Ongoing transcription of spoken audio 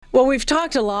Well, we've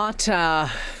talked a lot,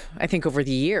 I think, over the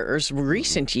years,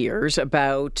 recent years,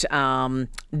 about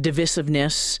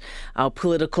divisiveness,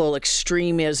 political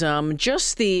extremism,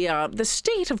 just the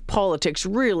state of politics,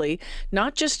 really,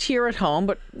 not just here at home,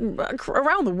 but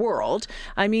around the world.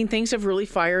 I mean, things have really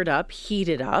fired up,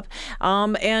 heated up.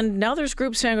 And now there's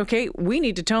groups saying, okay, we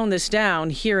need to tone this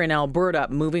down here in Alberta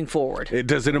moving forward.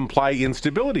 Does it imply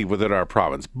instability within our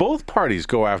province? Both parties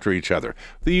go after each other.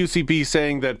 The UCP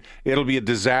saying that it'll be a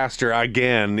disaster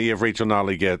again if Rachel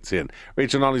Notley gets in.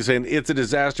 Rachel Notley saying it's a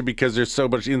disaster because there's so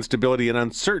much instability and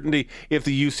uncertainty if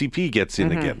the UCP gets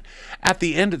in again. At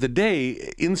the end of the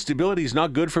day, instability is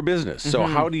not good for business. So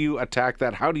how do you attack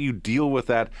that? How do you deal with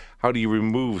that? How do you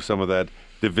remove some of that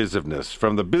divisiveness?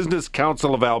 From the Business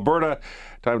Council of Alberta,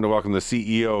 time to welcome the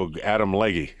CEO, Adam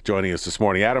Legge, joining us this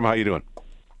morning. Adam, how you doing?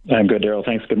 I'm good, Daryl.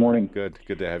 Thanks. Good morning. Good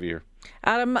to have you here.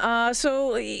 Adam,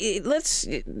 so let's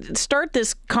start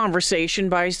this conversation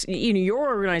by your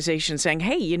organization saying,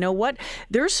 hey, you know what?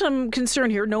 There's some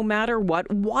concern here no matter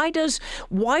what. Why does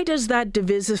that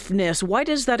divisiveness, why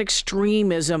does that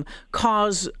extremism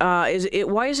cause, why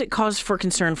is it cause for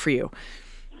concern for you?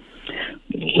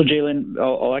 Well, Jalen,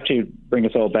 I'll actually bring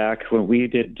us all back. When we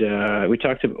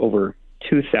talked to over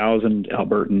 2,000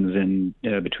 Albertans in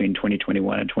between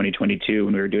 2021 and 2022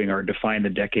 when we were doing our Define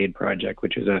the Decade project,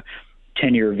 which is a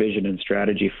 10-year vision and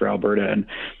strategy for Alberta. And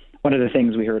one of the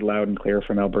things we heard loud and clear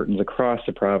from Albertans across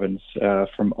the province,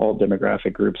 from all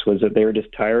demographic groups, was that they were just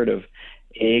tired of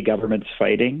A, governments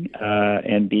fighting,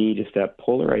 and B, just that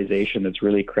polarization that's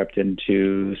really crept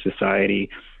into society.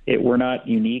 We're not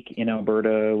unique in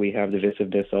Alberta. We have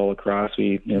divisiveness all across.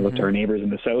 We look to our neighbors in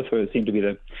the south, who seem to be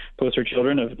the poster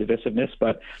children of divisiveness.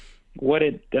 But what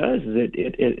it does is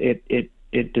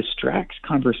it distracts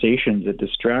conversations. It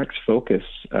distracts focus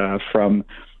from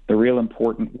the real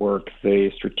important work,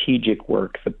 the strategic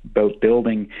work about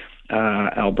building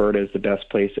Alberta as the best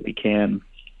place that we can.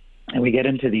 And we get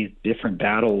into these different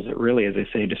battles that really, as I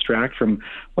say, distract from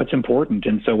what's important.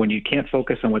 And so when you can't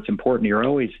focus on what's important, you're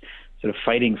always sort of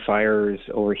fighting fires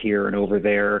over here and over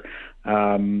there,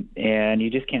 and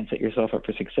you just can't set yourself up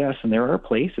for success. And there are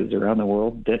places around the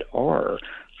world that are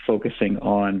focusing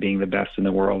on being the best in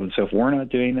the world. And so if we're not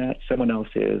doing that, someone else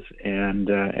is, and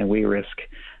we risk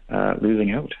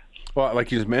losing out. Well,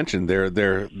 like you just mentioned,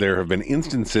 there have been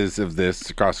instances of this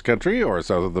across the country or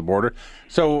south of the border.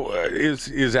 So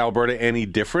is Alberta any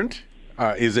different?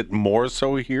 Is it more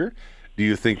so here? Do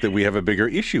you think that we have a bigger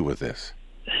issue with this?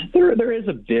 There is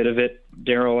a bit of it,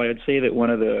 Daryl. I would say that one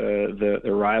of the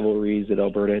rivalries that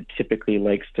Alberta typically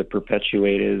likes to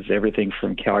perpetuate is everything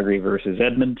from Calgary versus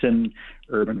Edmonton,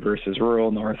 urban versus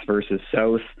rural, north versus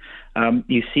south.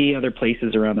 You see other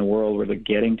places around the world where they're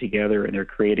getting together and they're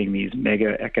creating these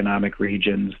mega economic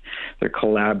regions. They're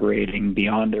collaborating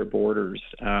beyond their borders.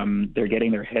 They're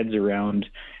getting their heads around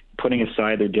putting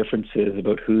aside their differences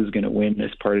about who's going to win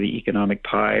this part of the economic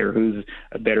pie or who's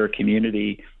a better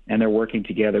community, and they're working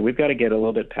together. We've got to get a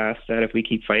little bit past that. If we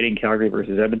keep fighting Calgary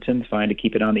versus Edmonton, it's fine to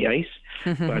keep it on the ice,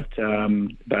 but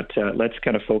let's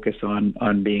kind of focus on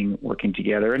working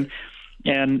together.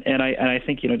 And I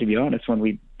think, to be honest, when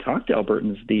we talk to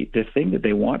Albertans, the thing that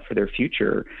they want for their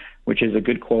future, which is a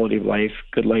good quality of life,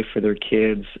 good life for their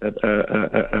kids,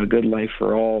 a good life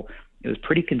for all, is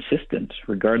pretty consistent,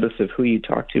 regardless of who you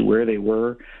talk to, where they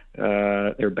were,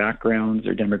 their backgrounds,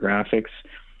 their demographics.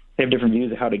 They have different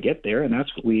views of how to get there, and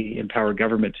that's what we empower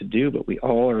government to do, but we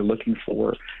all are looking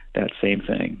for that same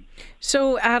thing.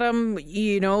 So, Adam,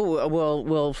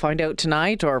 we'll find out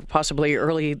tonight or possibly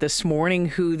early this morning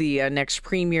who the next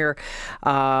premier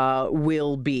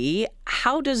will be.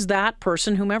 How does that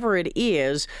person, whomever it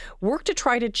is, work to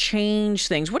try to change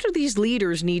things? What do these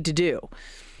leaders need to do?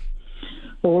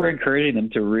 Well, we're encouraging them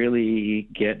to really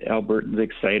get Albertans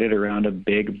excited around a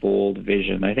big, bold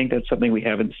vision. I think that's something we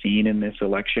haven't seen in this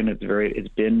election. It's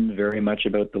been very much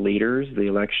about the leaders. The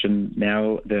election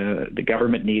now, the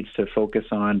government needs to focus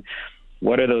on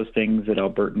what are those things that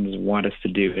Albertans want us to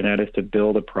do, and that is to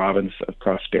build a province of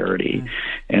prosperity.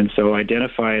 And so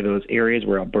identify those areas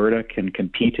where Alberta can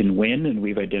compete and win, and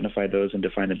we've identified those and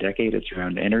defined the decade. It's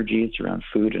around energy, it's around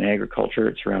food and agriculture,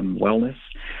 it's around wellness.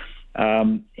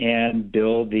 And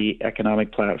build the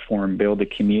economic platform, build the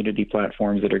community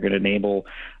platforms that are going to enable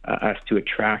us to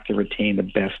attract and retain the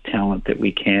best talent that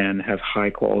we can, have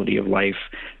high quality of life,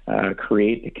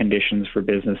 create the conditions for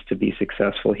business to be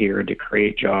successful here, to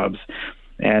create jobs.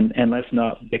 And let's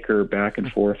not bicker back and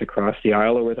forth across the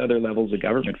aisle or with other levels of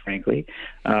government, frankly.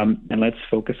 And let's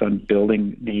focus on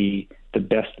building the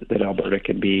best that Alberta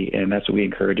can be. And that's what we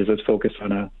encourage, is let's focus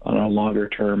on a longer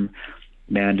term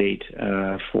mandate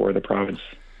for the province.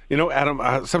 You know,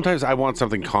 Adam, sometimes I want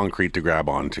something concrete to grab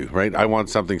onto, right? I want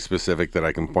something specific that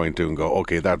I can point to and go,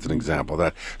 okay, that's an example of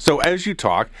that. So as you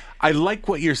talk, I like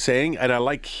what you're saying and I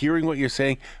like hearing what you're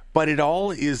saying, but it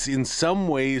all is in some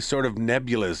ways sort of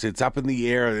nebulous. It's up in the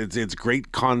air. It's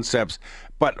great concepts,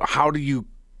 but how do you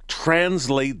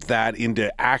translate that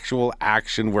into actual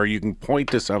action where you can point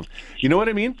to something? You know what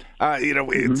I mean?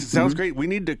 It sounds great. We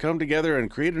need to come together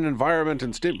and create an environment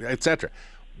and etc.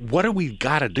 What do we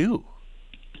got to do?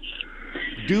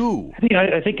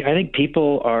 I think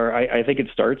people are. I think it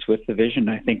starts with the vision.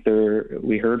 I think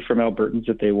we heard from Albertans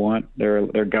that they want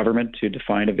their government to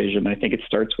define a vision. I think it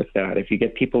starts with that. If you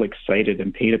get people excited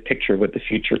and paint a picture of what the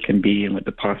future can be and what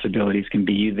the possibilities can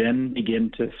be, you then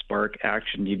begin to spark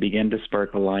action. You begin to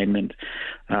spark alignment,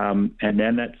 and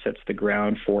then that sets the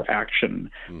ground for action.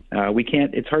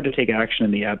 It's hard to take action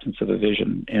in the absence of a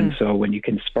vision. And so when you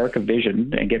can spark a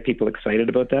vision and get people excited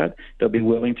about that, they'll be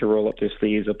willing to roll up their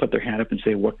sleeves. They'll put their hand up and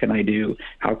say, what can I do?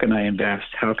 How can I invest?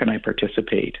 How can I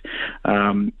participate?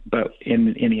 But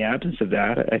in the absence of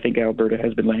that, I think Alberta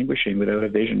has been languishing without a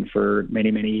vision for many,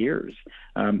 many years.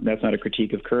 That's not a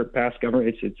critique of past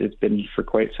government. It's been for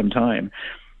quite some time.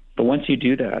 But once you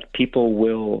do that, people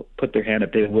will put their hand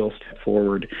up, they will step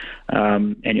forward,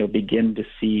 and you'll begin to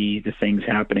see the things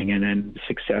happening, and then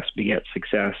success begets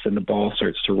success, and the ball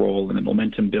starts to roll, and the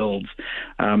momentum builds.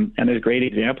 And there's great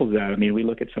examples of that. I mean, we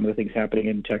look at some of the things happening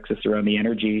in Texas around the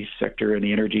energy sector and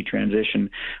the energy transition.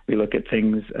 We look at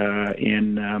things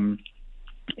in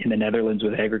the Netherlands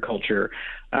with agriculture.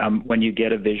 When you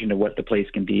get a vision of what the place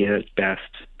can be at its best,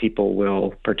 people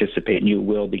will participate, and you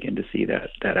will begin to see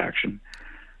that action.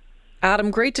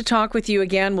 Adam, great to talk with you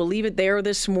again. We'll leave it there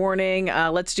this morning.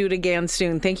 Let's do it again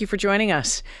soon. Thank you for joining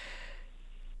us.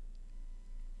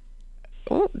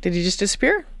 Oh, did he just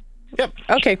disappear? Yep.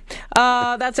 Okay.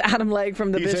 That's Adam Legge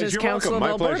from the He Business says, Council of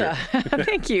Alberta.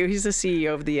 Thank you. He's the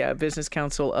CEO of the Business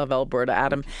Council of Alberta.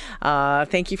 Adam,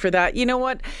 thank you for that. You know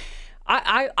what?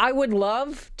 I would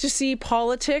love to see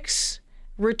politics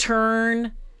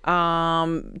return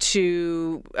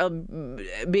to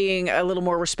being a little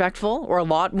more respectful, or a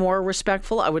lot more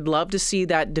respectful. I would love to see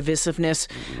that divisiveness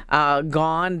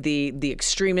gone, the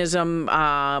extremism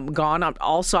gone on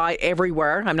all sides,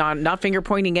 everywhere. I'm not finger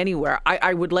pointing anywhere.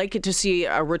 I would like it to see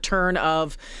a return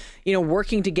of,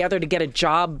 working together to get a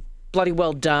job bloody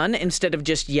well done instead of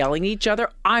just yelling at each other.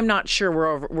 I'm not sure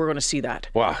we're going to see that.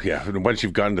 Well, yeah. Once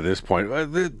you've gotten to this point,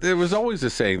 there was always a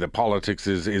saying that politics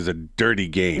is a dirty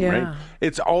game, right?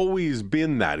 It's always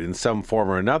been that in some form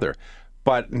or another.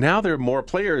 But now there are more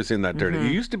players in that dirty. It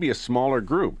used to be a smaller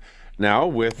group. Now,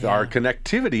 with our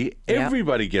connectivity,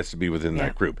 everybody gets to be within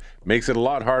that group. Makes it a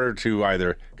lot harder to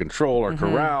either control or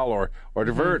corral or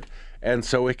divert. And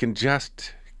so it can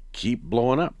just keep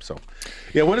blowing up. So,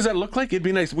 what does that look like? It'd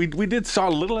be nice. We saw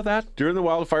a little of that during the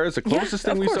wildfires. The closest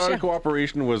thing we saw to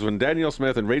cooperation was when Danielle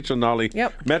Smith and Rachel Nolly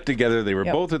met together. They were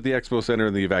both at the Expo Center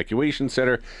and the Evacuation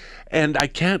Center. And I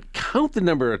can't count the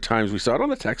number of times we saw it on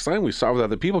the text line. We saw with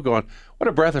other people going, what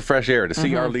a breath of fresh air to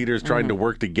see our leaders trying to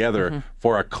work together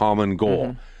for a common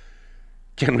goal.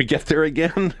 Can we get there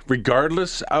again,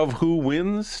 regardless of who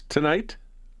wins tonight?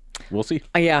 We'll see.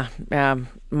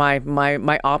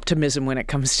 My optimism when it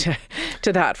comes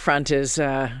to that front is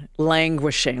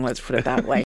languishing, let's put it that way.